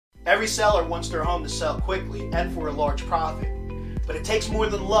Every seller wants their home to sell quickly and for a large profit, but it takes more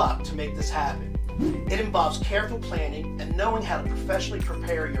than luck to make this happen. It involves careful planning and knowing how to professionally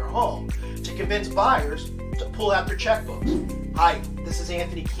prepare your home to convince buyers to pull out their checkbooks. Hi, this is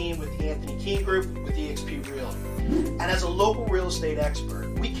Anthony Keene with the Anthony Keene Group with eXp Realtor. And as a local real estate expert,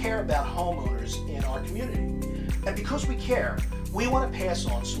 we care about homeowners in our community. And because we care, we want to pass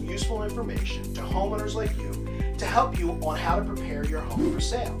on some useful information to homeowners like you to help you on how to prepare your home for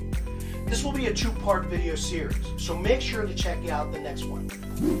sale. This will be a two-part video series, so make sure to check out the next one.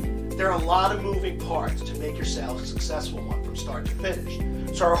 There are a lot of moving parts to make your sale a successful one from start to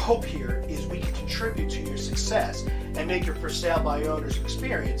finish. So our hope here is we can contribute to your success and make your for sale by owners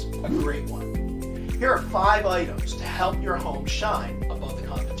experience a great one. Here are 5 items to help your home shine above the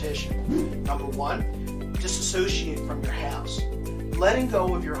competition. Number 1, disassociate from your house. Letting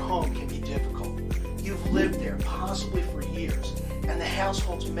go of your home can be difficult. You've lived there possibly for years, and the house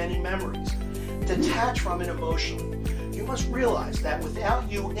holds many memories. Detach from it emotionally. You must realize that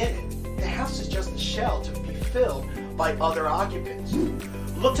without you in it, the house is just a shell to be filled by other occupants.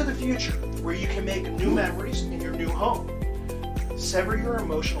 Look to the future, where you can make new memories in your new home. Sever your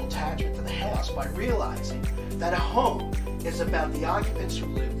emotional attachment to the house by realizing that a home is about the occupants who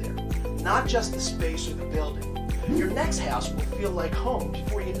live there, not just the space or the building. Your next house will feel like home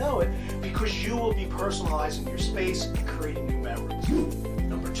before you know it because you will be personalizing your space and creating new memories.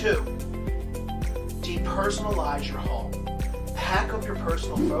 Number 2, depersonalize your home. Pack up your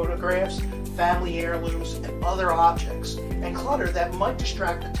personal photographs, family heirlooms, and other objects and clutter that might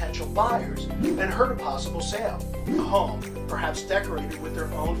distract potential buyers and hurt a possible sale. A home, perhaps decorated with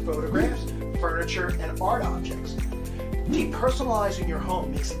their own photographs, furniture, and art objects. Depersonalizing your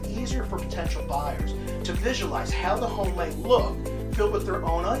home makes it easier for potential buyers to visualize how the home might look filled with their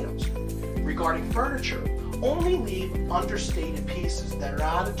own items. Regarding furniture, only leave understated pieces that are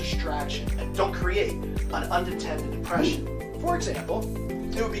out of distraction and don't create an unintended impression. For example,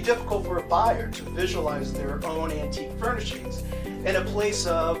 it would be difficult for a buyer to visualize their own antique furnishings in a place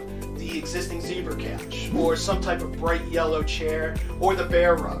of the existing zebra couch, or some type of bright yellow chair, or the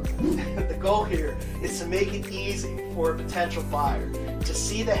bear rug. The goal here is to make it easy for a potential buyer to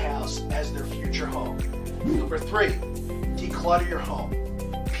see the house as their future home. Number 3, declutter your home.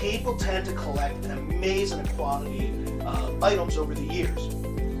 People tend to collect an amazing quantity of items over the years.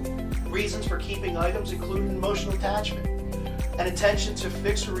 Reasons for keeping items include emotional attachment, an intention to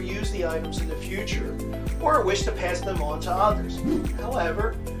fix or reuse the items in the future, or a wish to pass them on to others.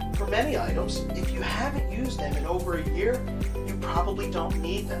 However, for many items, if you haven't used them in over a year, you probably don't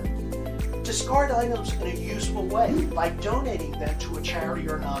need them. Discard items in a useful way by donating them to a charity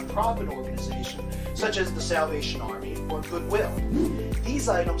or nonprofit organization, such as the Salvation Army or Goodwill. These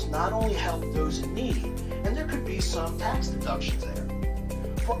items not only help those in need, and there could be some tax deductions there.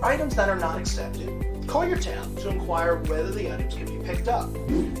 For items that are not accepted, call your town to inquire whether the items can be picked up.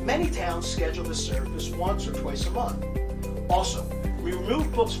 Many towns schedule this service once or twice a month. Also,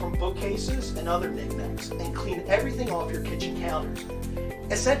 remove books from bookcases and other knickknacks and clean everything off your kitchen counters.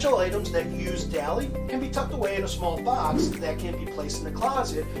 Essential items that you use daily can be tucked away in a small box that can be placed in the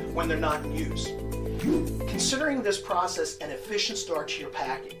closet when they're not in use. Considering this process an efficient start to your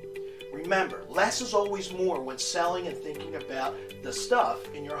packing, remember, less is always more when selling and thinking about the stuff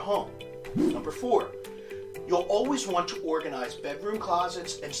in your home. Number 4, you'll always want to organize bedroom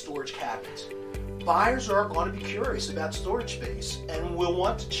closets and storage cabinets. Buyers are going to be curious about storage space and will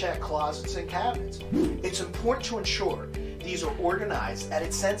want to check closets and cabinets. It's important to ensure these are organized, and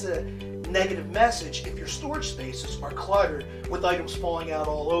it sends a negative message if your storage spaces are cluttered with items falling out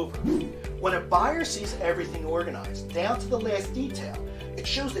all over. When a buyer sees everything organized, down to the last detail, it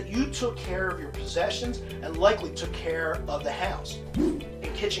shows that you took care of your possessions and likely took care of the house.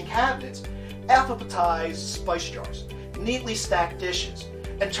 In kitchen cabinets, alphabetize spice jars, neatly stack dishes,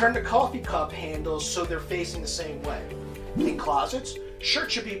 and turn the coffee cup handles so they're facing the same way. In closets,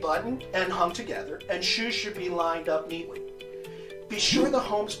 shirts should be buttoned and hung together, and shoes should be lined up neatly. Be sure the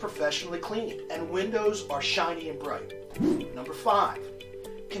home is professionally cleaned and windows are shiny and bright. Number 5,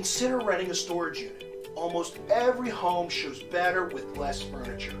 consider renting a storage unit. Almost every home shows better with less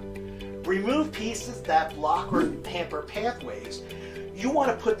furniture. Remove pieces that block or hamper pathways. You want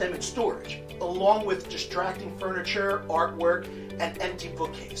to put them in storage, along with distracting furniture, artwork, and empty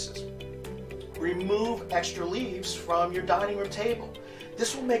bookcases. Remove extra leaves from your dining room table.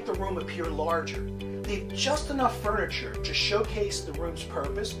 This will make the room appear larger. Leave just enough furniture to showcase the room's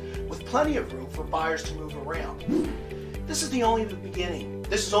purpose, with plenty of room for buyers to move around. This is only the beginning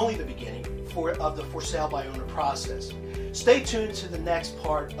of the for sale by owner process. Stay tuned to the next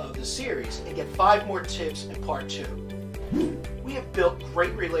part of the series and get 5 more tips in part 2. We have built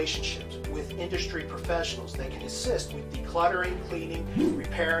great relationships with industry professionals that can assist with decluttering, cleaning,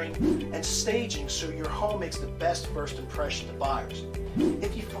 repairing, and staging so your home makes the best first impression to buyers.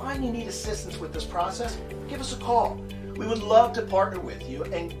 If you find you need assistance with this process, give us a call. We would love to partner with you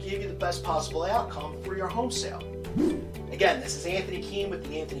and give you the best possible outcome for your home sale. Again, this is Anthony Keene with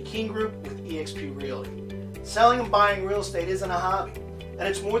the Anthony Keene Group with eXp Realty. Selling and buying real estate isn't a hobby, and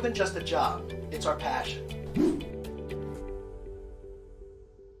it's more than just a job. It's our passion.